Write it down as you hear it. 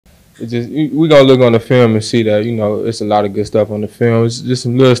It's just we gonna look on the film and see that it's a lot of good stuff on the film. It's just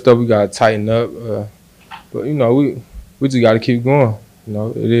some little stuff we gotta tighten up. But we just gotta keep going.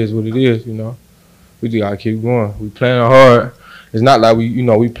 It is what it is. We just gotta keep going. We playing hard. It's not like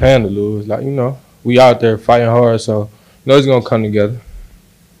we playing to lose. Like we out there fighting hard. So it's gonna come together.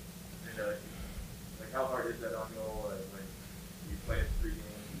 Like how hard is that on you all? When you play 3 games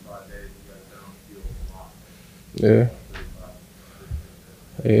in 5 days, you guys don't feel a lot. Yeah.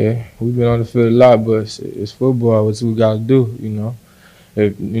 Yeah, we've been on the field a lot, but it's football. What we gotta do,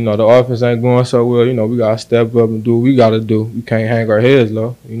 If the offense ain't going so well, we gotta step up and do what we gotta do. We can't hang our heads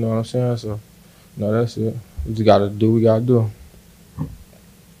low. You know what I'm saying? So, that's it. We just gotta do what we gotta do. Do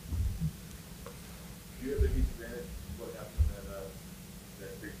you have the disadvantage of what happened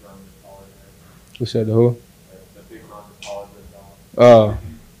that big run with college? Who said the who? That big run with college with Were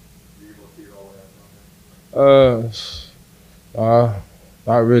you able to see it all the way up?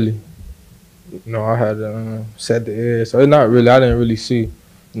 Not really. I had to set the edge. So it's not really. I didn't really see,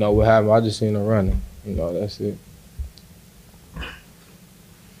 what happened. I just seen him running. That's it. How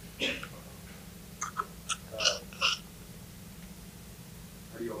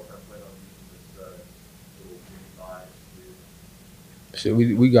do you all kind of plan on using this little mini bye? Shit,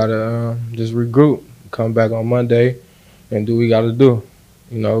 we gotta just regroup, come back on Monday, and do what we gotta do.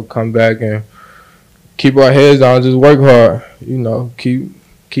 Come back and keep our heads down, just work hard.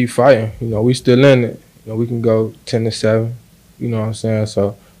 Keep fighting. We still in it. We can go 10-7. You know what I'm saying?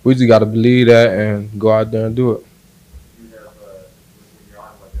 So we just gotta believe that and go out there and do it. You have when you're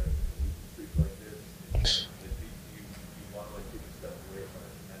on like a streak like this, you want to take a step away from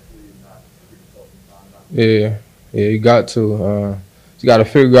it mentally, not give yourself some time. Yeah, you got to. You got to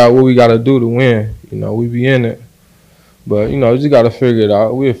figure out what we got to do to win. We be in it. But, just got to figure it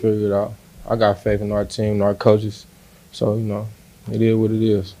out. We'll figure it out. I got faith in our team and our coaches. So, it is what it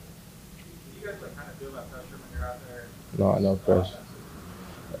is. Do you guys kind of feel that pressure when you're out there? No pressure.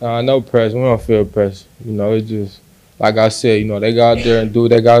 No pressure. We don't feel pressure. It's just, like I said, they go out there and do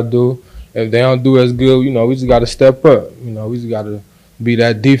what they got to do. If they don't do as good, we just got to step up. We just got to be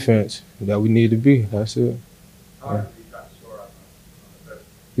that defense that we need to be. That's it. Yeah.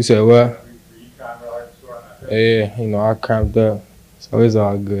 You said what? Yeah, I cramped up. So it's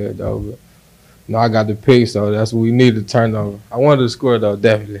all good, though. But, I got the pick, so that's what we need to turn over. I wanted to score, though,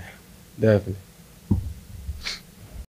 definitely. Definitely.